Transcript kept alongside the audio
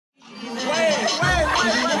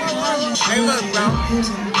Hey, look, bro.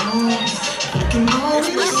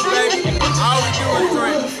 Baby, all we do is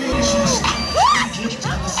drink.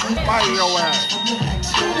 Fire your ass.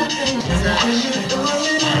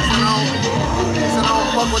 I don't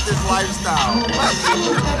fuck with this lifestyle.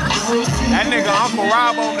 That nigga Uncle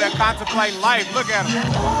Rob over there contemplating life. Look at him.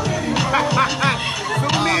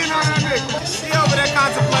 Zoom in on that nigga. She over there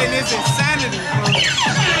contemplating his insanity.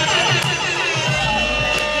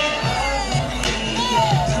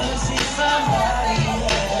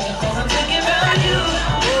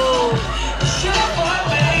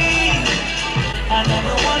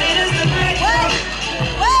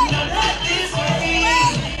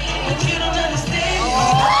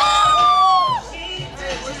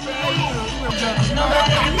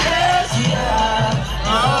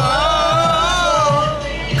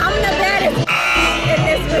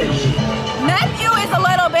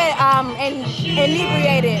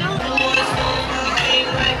 Inebriated.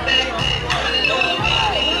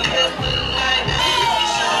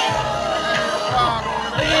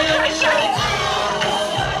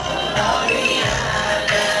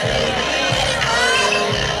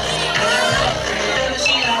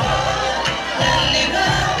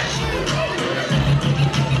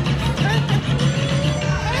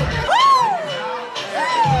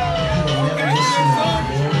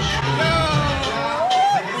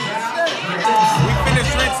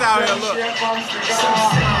 Out here, look.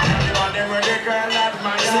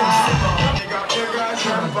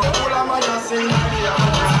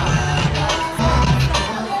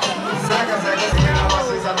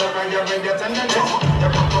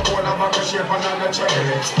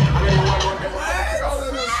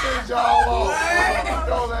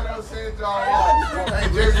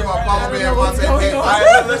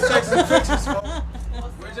 Let's take some pictures.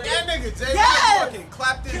 That nigga Jay fucking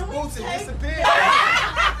clapped his boots and disappeared.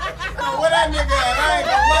 Where that nigga at? I ain't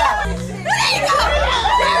gonna lie.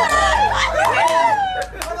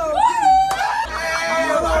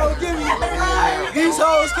 Hold on, give me. These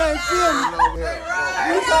hoes can't feel me.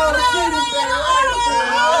 These hoes see me.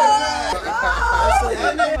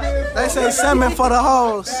 They say salmon for the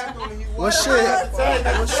hoes. Well, shit.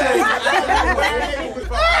 Well, shit.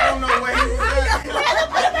 I don't know where he was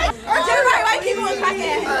at.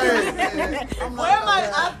 Where am I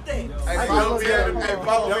up there? Hey, follow me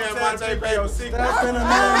and Monte pay your secret. That's been a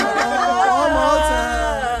man one more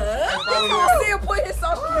time. See him put his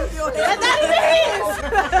social media on there.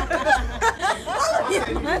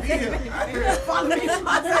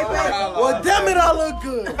 Well, damn it, I look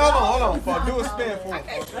good. Hold on, fuck. Do a spin for me.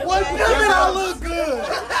 Well, damn it, I look good.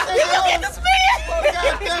 You don't get the spin.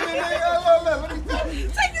 God damn it, nigga. Let me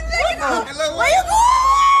Take the nigga off. Hey, look, Where you going?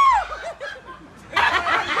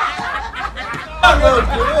 I look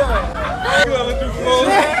good. You gonna let you fall?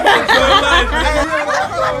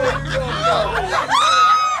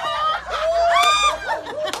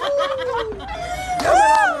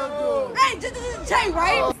 Hey, Jay,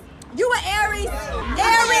 right? You an Aries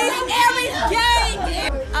gang.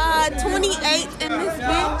 28 in this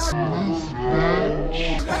bitch.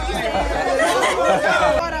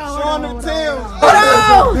 Show on the tails. Hold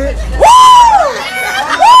on. Woo!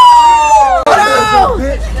 Hold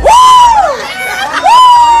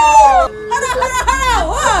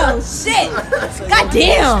on. Whoa, shit.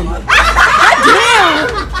 Goddamn.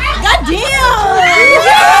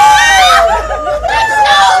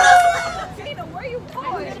 Where you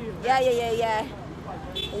going? Yeah.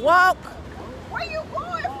 Walk. Where you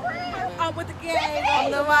going, friend? I'm with the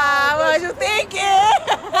gang. What was you thinking?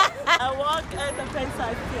 I walk at the pace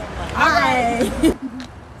I feel like. Alright.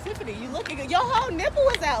 Tiffany, you looking good. Your whole nipple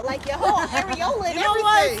was out, like your whole areola and You know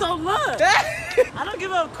what? everything. So look, I don't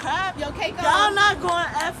give a crap. Your cake on. Y'all not going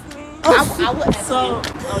to F me. I would F So, you.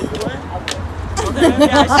 oh, you would? Okay, maybe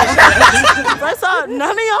I should. First off,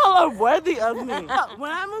 none of y'all are worthy of me.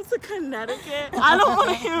 When I moved to Connecticut, I don't want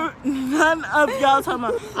to hear none of y'all talking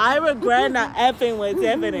about, I regret not effing with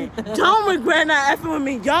Tiffany. Don't regret not effing with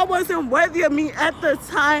me. Y'all wasn't worthy of me at the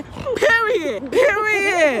time. Period.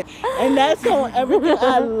 And that's on everything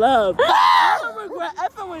I love. I don't regret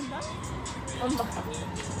effing with nothing.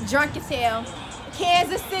 Drunk as hell.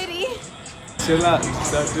 Kansas City. Chill out,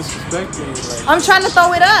 stop disrespecting me. Like, I'm trying to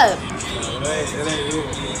throw it up. it ain't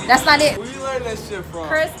it. That's not it. Where you learn that shit from?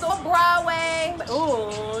 Crystal Broadway.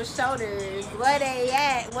 Ooh, shoulders. Where they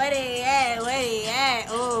at?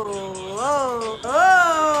 Ooh.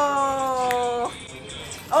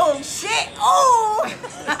 Oh, shit. Ooh.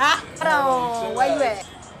 Hold on. Where you at?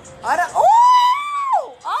 Hold on.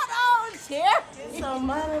 Ooh. Hold on, chair. Some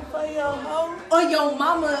money for your hoe. Oh, your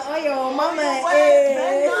mama.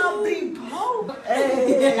 Better not be broke.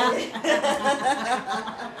 Hey.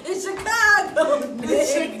 It's Chicago.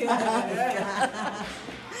 It's Chicago.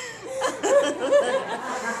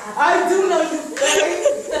 I do know you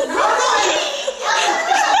face.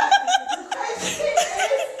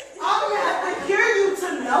 I don't have to hear you to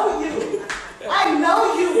know you. I know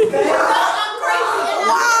you, babe. I'm crazy.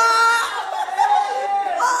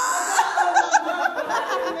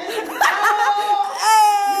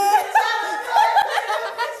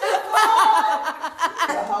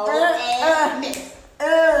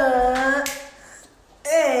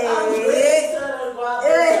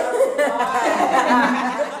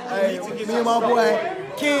 Hey, me and my boy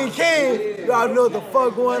King, y'all know what the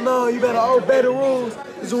fuck going on. You better obey the rules.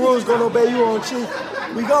 Cause the rules gonna obey you on Chief.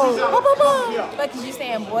 We go. What is you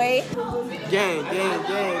saying, boy? Gang.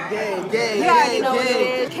 You already know what it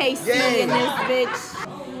is. KC in this bitch.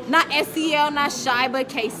 Not SCL, not Shy, but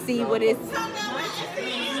KC with it.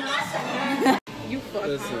 You fuck.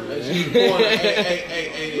 Listen, man.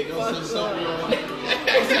 Hey, don't say something wrong.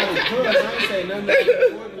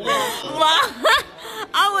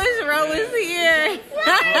 I wish Ro was here.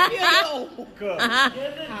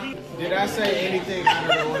 Did I say anything out of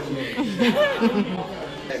the ordinary?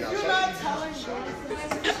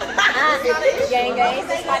 Gang.